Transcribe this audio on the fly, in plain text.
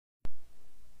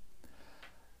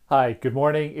Hi, good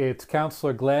morning. It's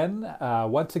Councillor Glenn.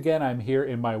 Once again, I'm here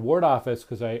in my ward office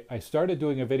because I started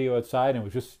doing a video outside and it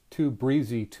was just too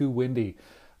breezy, too windy.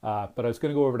 But I was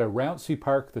going to go over to Rouncy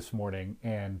Park this morning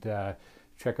and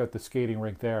check out the skating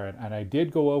rink there. And I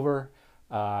did go over.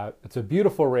 It's a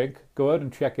beautiful rink. Go out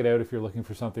and check it out if you're looking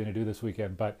for something to do this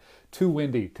weekend. But too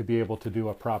windy to be able to do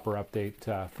a proper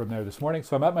update from there this morning.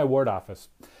 So I'm at my ward office.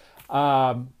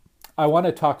 I want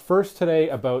to talk first today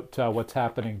about what's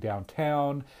happening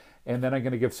downtown, and then I'm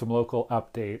going to give some local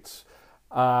updates.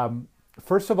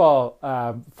 First of all,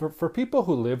 for people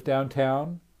who live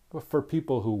downtown, for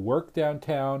people who work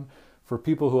downtown, for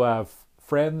people who have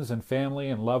friends and family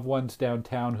and loved ones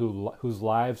downtown whose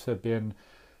lives have been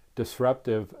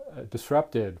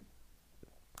disrupted,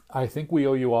 I think we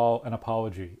owe you all an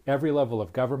apology. Every level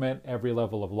of government, every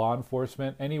level of law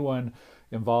enforcement, anyone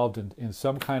involved in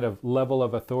some kind of level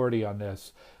of authority on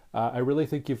this, I really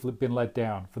think you've been let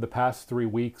down. For the past 3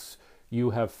 weeks,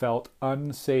 you have felt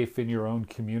unsafe in your own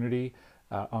community,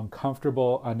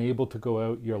 uncomfortable, unable to go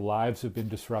out. Your lives have been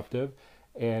disruptive,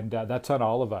 and that's on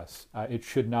all of us. It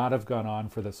should not have gone on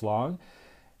for this long.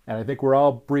 And I think we're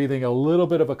all breathing a little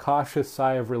bit of a cautious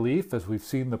sigh of relief as we've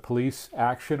seen the police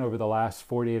action over the last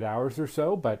 48 hours or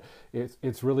so, but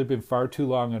it's really been far too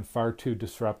long and far too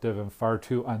disruptive and far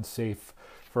too unsafe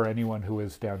for anyone who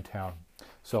is downtown.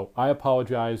 So I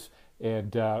apologize,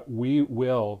 and we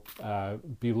will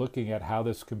be looking at how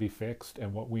this can be fixed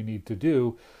and what we need to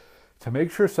do to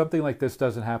make sure something like this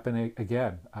doesn't happen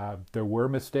again. There were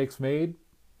mistakes made.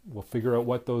 We'll figure out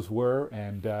what those were,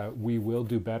 and we will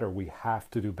do better. We have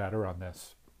to do better on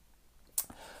this.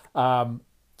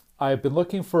 I've been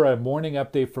looking for a morning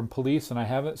update from police, and I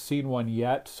haven't seen one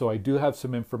yet, so I do have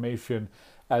some information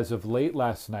as of late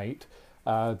last night.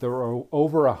 There were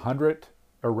over 100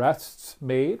 arrests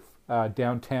made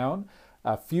downtown,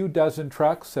 a few dozen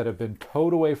trucks that have been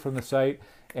towed away from the site,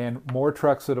 and more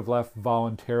trucks that have left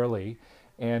voluntarily.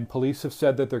 And police have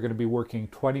said that they're going to be working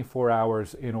 24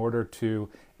 hours in order to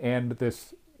end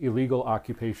this illegal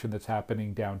occupation that's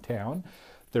happening downtown.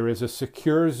 There is a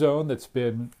secure zone that's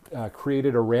been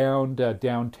created around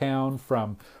downtown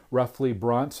from roughly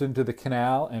Bronson to the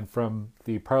Canal and from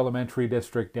the Parliamentary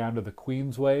District down to the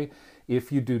Queensway.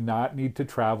 If you do not need to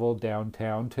travel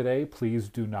downtown today, please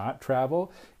do not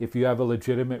travel. If you have a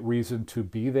legitimate reason to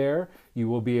be there, you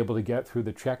will be able to get through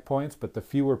the checkpoints, but the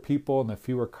fewer people and the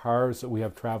fewer cars that we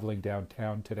have traveling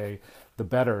downtown today, the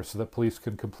better, so that police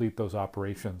can complete those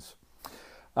operations.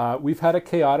 We've had a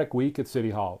chaotic week at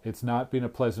City Hall. It's not been a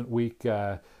pleasant week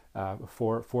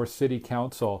for City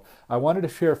Council. I wanted to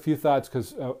share a few thoughts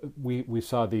because we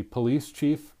saw the police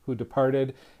chief who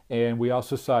departed, and we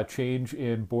also saw a change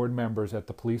in board members at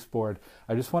the police board.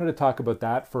 I just wanted to talk about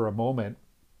that for a moment.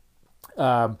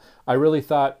 I really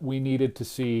thought we needed to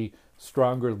see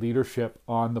stronger leadership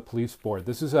on the police board.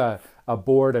 This is a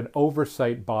board, an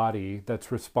oversight body that's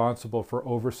responsible for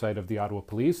oversight of the Ottawa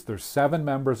Police. There's 7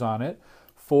 members on it,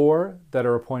 4 that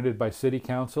are appointed by City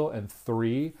Council and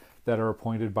 3 that are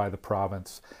appointed by the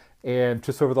province. And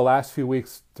just over the last few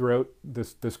weeks throughout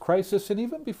this crisis, and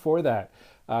even before that,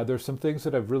 there's some things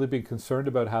that I've really been concerned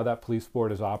about how that police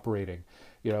board is operating.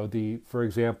 You know, for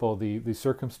example, the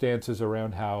circumstances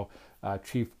around how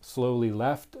Chief Slowly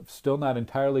left, still not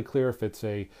entirely clear if it's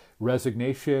a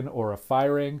resignation or a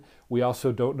firing. We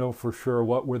also don't know for sure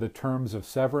what were the terms of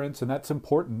severance, and that's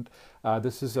important.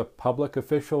 This is a public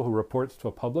official who reports to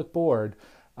a public board,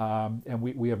 and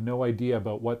we have no idea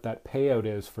about what that payout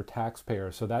is for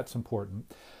taxpayers, so that's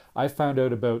important. I found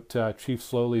out about Chief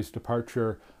Slowly's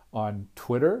departure on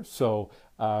Twitter, so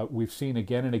we've seen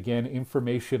again and again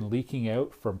information leaking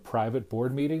out from private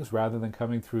board meetings rather than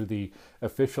coming through the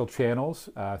official channels,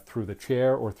 through the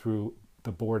chair or through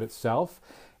the board itself.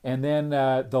 And then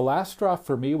the last straw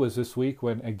for me was this week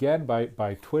when, again,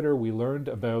 by Twitter, we learned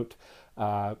about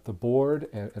the board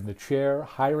and the chair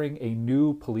hiring a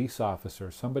new police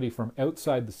officer, somebody from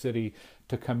outside the city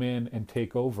to come in and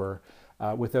take over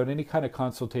without any kind of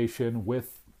consultation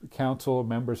with council,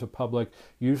 members of public.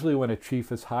 Usually when a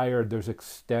chief is hired, there's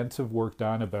extensive work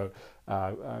done about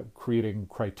creating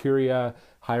criteria,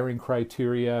 hiring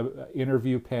criteria,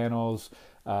 interview panels,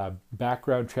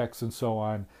 background checks, and so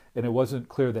on. And it wasn't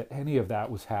clear that any of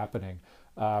that was happening.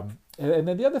 And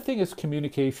then the other thing is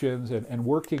communications and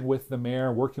working with the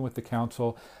mayor, working with the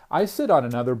council. I sit on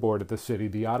another board at the city,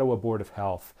 the Ottawa Board of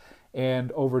Health.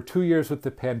 And over 2 years with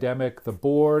the pandemic, the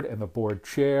board and the board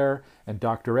chair and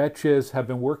Dr. Etches have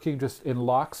been working just in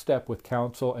lockstep with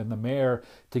council and the mayor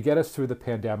to get us through the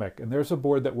pandemic. And there's a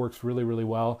board that works really, really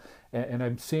well. and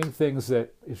I'm seeing things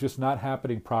that is just not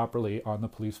happening properly on the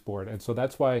police board. And so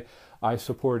that's why I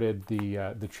supported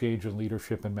the change in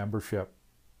leadership and membership.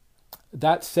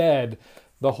 That said,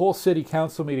 the whole city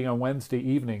council meeting on Wednesday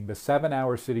evening, the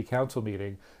 7-hour city council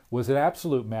meeting, was an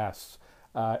absolute mess.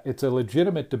 It's a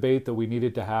legitimate debate that we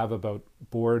needed to have about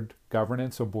board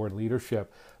governance or board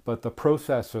leadership, but the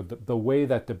process or the way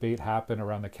that debate happened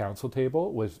around the council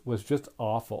table was just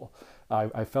awful.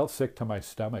 I felt sick to my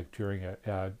stomach during it.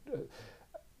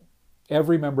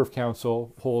 Every member of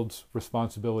council holds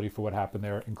responsibility for what happened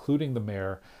there, including the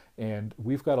mayor, and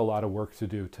we've got a lot of work to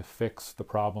do to fix the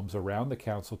problems around the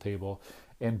council table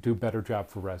and do a better job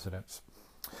for residents.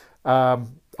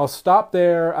 I'll stop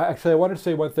there. Actually, I wanted to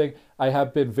say one thing. I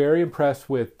have been very impressed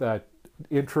with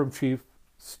Interim Chief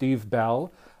Steve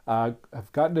Bell.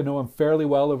 I've gotten to know him fairly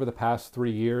well over the past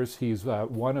 3 years. He's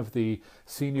one of the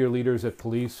senior leaders at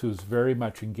police who's very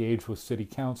much engaged with City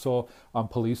Council on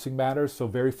policing matters, so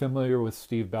very familiar with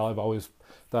Steve Bell. I've always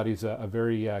thought he's a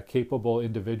very capable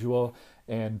individual,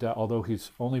 and although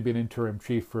he's only been interim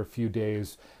chief for a few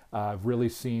days, I've really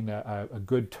seen a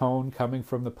good tone coming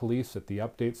from the police at the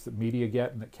updates that media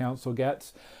get and that council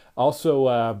gets. Also,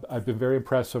 I've been very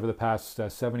impressed over the past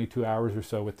 72 hours or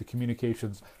so with the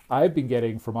communications I've been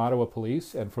getting from Ottawa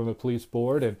Police and from the police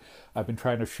board, and I've been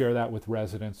trying to share that with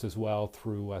residents as well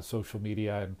through social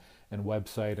media and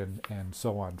website and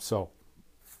so on. So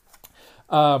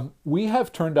we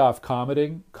have turned off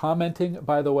commenting,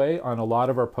 by the way, on a lot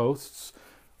of our posts.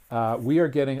 We are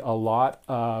getting a lot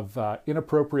of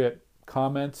inappropriate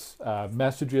comments,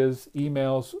 messages,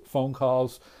 emails, phone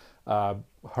calls,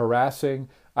 harassing.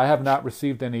 I have not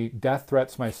received any death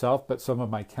threats myself, but some of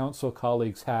my council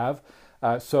colleagues have.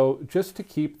 So just to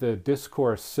keep the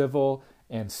discourse civil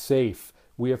and safe,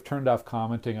 we have turned off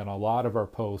commenting on a lot of our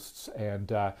posts,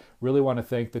 and really want to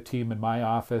thank the team in my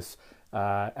office,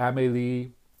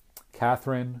 Amélie,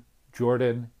 Catherine,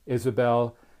 Jordan,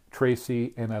 Isabel,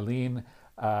 Tracy, and Aline.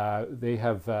 They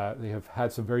have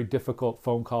had some very difficult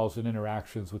phone calls and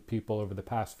interactions with people over the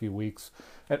past few weeks,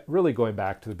 and really going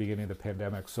back to the beginning of the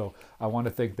pandemic. So I want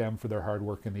to thank them for their hard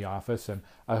work in the office, and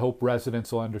I hope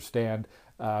residents will understand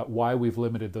why we've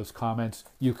limited those comments.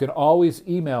 You can always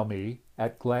email me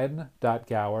at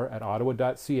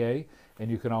glenn.gower@ottawa.ca,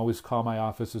 and you can always call my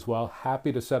office as well.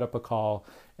 Happy to set up a call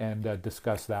and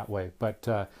discuss that way.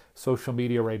 But social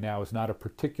media right now is not a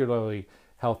particularly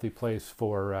healthy place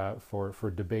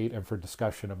for debate and for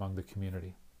discussion among the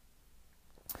community.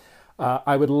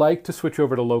 I would like to switch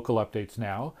over to local updates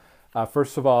now.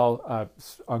 First of all,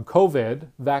 on COVID,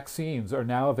 vaccines are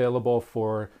now available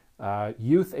for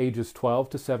youth ages 12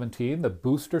 to 17. The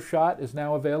booster shot is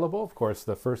now available. Of course,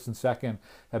 the first and second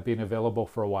have been available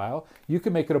for a while. You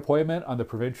can make an appointment on the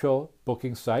provincial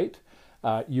booking site.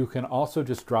 You can also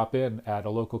just drop in at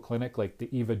a local clinic like the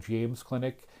Eva James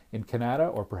Clinic in Canada,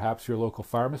 or perhaps your local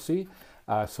pharmacy.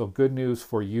 So good news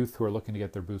for youth who are looking to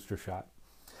get their booster shot.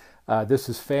 This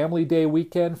is Family Day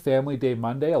weekend, Family Day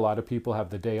Monday. A lot of people have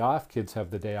the day off. Kids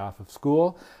have the day off of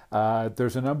school.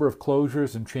 There's a number of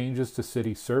closures and changes to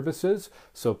city services,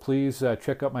 so please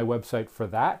check out my website for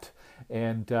that.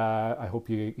 And I hope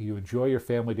you enjoy your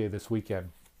Family Day this weekend.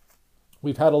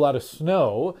 We've had a lot of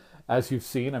snow, as you've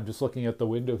seen. I'm just looking at the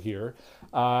window here.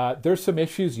 There's some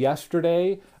issues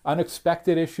yesterday,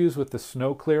 unexpected issues with the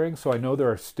snow clearing. So I know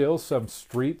there are still some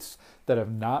streets that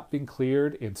have not been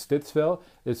cleared in Stittsville.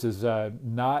 This is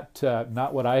not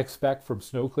what I expect from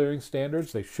snow clearing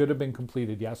standards. They should have been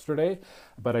completed yesterday,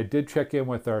 but I did check in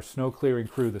with our snow clearing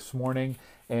crew this morning,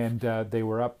 and they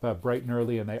were up bright and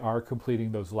early, and they are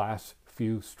completing those last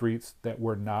few streets that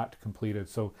were not completed.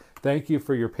 So thank you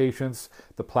for your patience.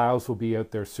 The plows will be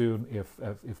out there soon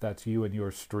if that's you and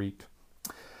your street.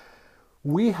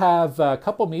 We have a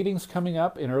couple meetings coming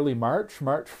up in early March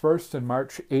 1st and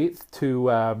March 8th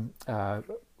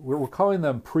we're calling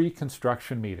them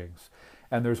pre-construction meetings.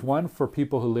 And there's one for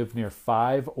people who live near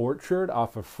 5 Orchard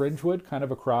off of Fringewood, kind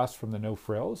of across from the No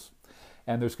Frills.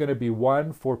 And there's going to be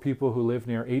one for people who live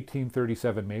near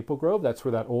 1837 Maple Grove. That's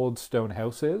where that old stone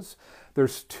house is.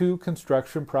 There's 2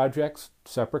 construction projects,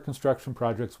 separate construction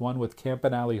projects, one with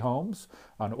Campanale Homes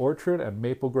on Orchard, and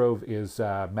Maple Grove is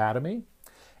Mattamy.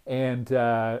 And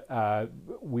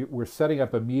we're setting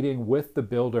up a meeting with the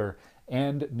builder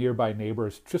and nearby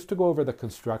neighbors just to go over the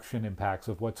construction impacts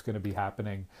of what's going to be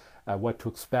happening, what to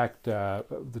expect,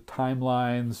 the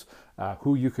timelines,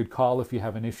 who you could call if you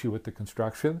have an issue with the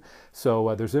construction.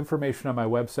 So there's information on my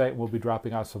website. We'll be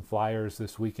dropping off some flyers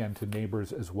this weekend to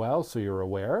neighbors as well, so you're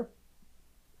aware.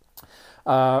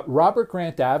 Robert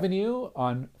Grant Avenue,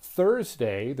 on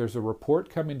Thursday, there's a report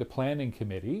coming to Planning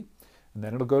Committee, and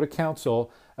then it'll go to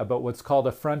Council about what's called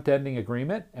a front-ending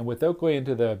agreement. And without going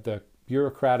into the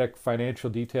bureaucratic financial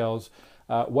details,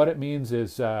 what it means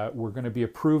is we're going to be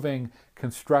approving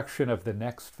construction of the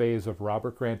next phase of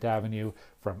Robert Grant Avenue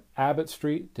from Abbott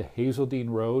Street to Hazeldean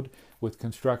Road, with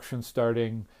construction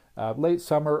starting late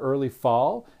summer, early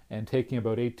fall, and taking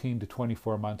about 18 to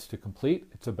 24 months to complete.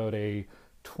 It's about a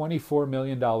 $24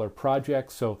 million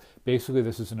project, so basically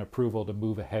this is an approval to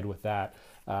move ahead with that.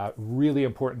 Really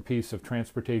important piece of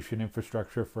transportation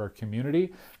infrastructure for our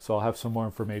community, so I'll have some more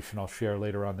information I'll share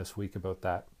later on this week about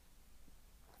that.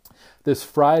 This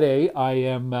Friday, I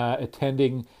am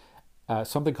attending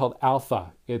something called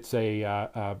Alpha. It's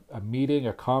a meeting,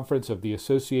 a conference of the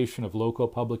Association of Local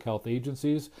Public Health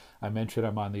Agencies. I mentioned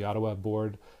I'm on the Ottawa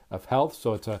Board of Health,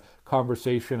 so it's a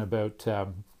conversation about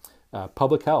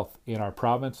public health in our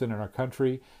province and in our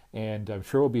country. And I'm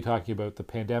sure we'll be talking about the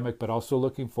pandemic, but also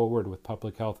looking forward with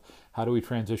public health. How do we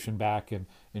transition back and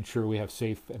ensure we have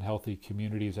safe and healthy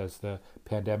communities as the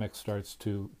pandemic starts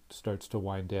to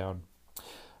wind down?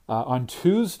 On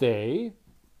Tuesday,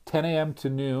 10 a.m. to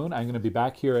noon, I'm going to be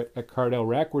back here at Cardell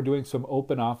Rec. We're doing some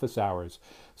open office hours.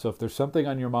 So if there's something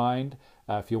on your mind,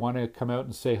 if you want to come out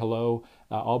and say hello,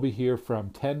 I'll be here from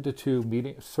 10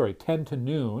 to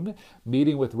noon,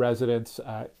 meeting with residents,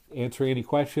 answering any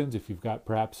questions. If you've got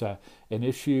perhaps an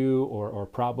issue or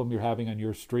problem you're having on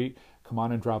your street, come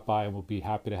on and drop by and we'll be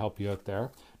happy to help you out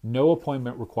there. No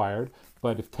appointment required,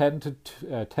 but if 10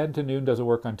 to noon doesn't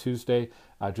work on Tuesday,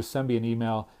 just send me an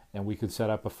email and we could set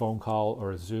up a phone call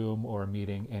or a Zoom or a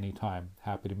meeting anytime.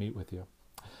 Happy to meet with you.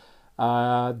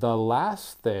 The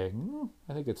last thing,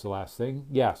 I think it's the last thing.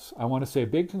 Yes, I want to say a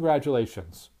big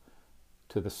congratulations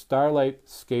to the Starlight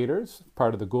Skaters,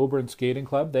 part of the Goulburn Skating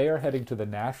Club. They are heading to the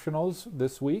Nationals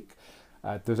this week.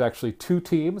 There's actually 2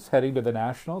 teams heading to the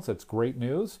Nationals. That's great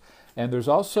news. And there's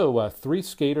also 3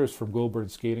 skaters from Goulburn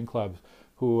Skating Club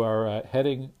who are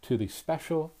heading to the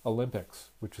Special Olympics,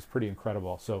 which is pretty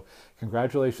incredible. So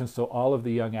congratulations to all of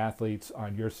the young athletes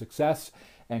on your success,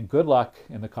 and good luck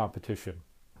in the competition.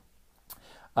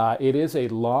 It is a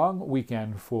long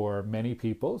weekend for many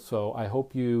people, so I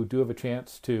hope you do have a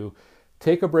chance to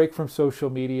take a break from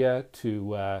social media,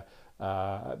 to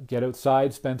get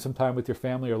outside, spend some time with your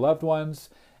family or loved ones,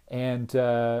 and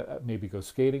maybe go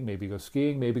skating, maybe go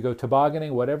skiing, maybe go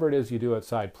tobogganing, whatever it is you do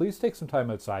outside. Please take some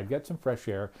time outside, get some fresh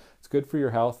air. It's good for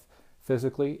your health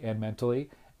physically and mentally,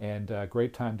 and a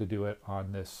great time to do it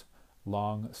on this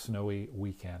long, snowy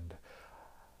weekend.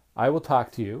 I will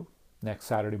talk to you next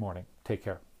Saturday morning. Take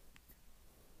care.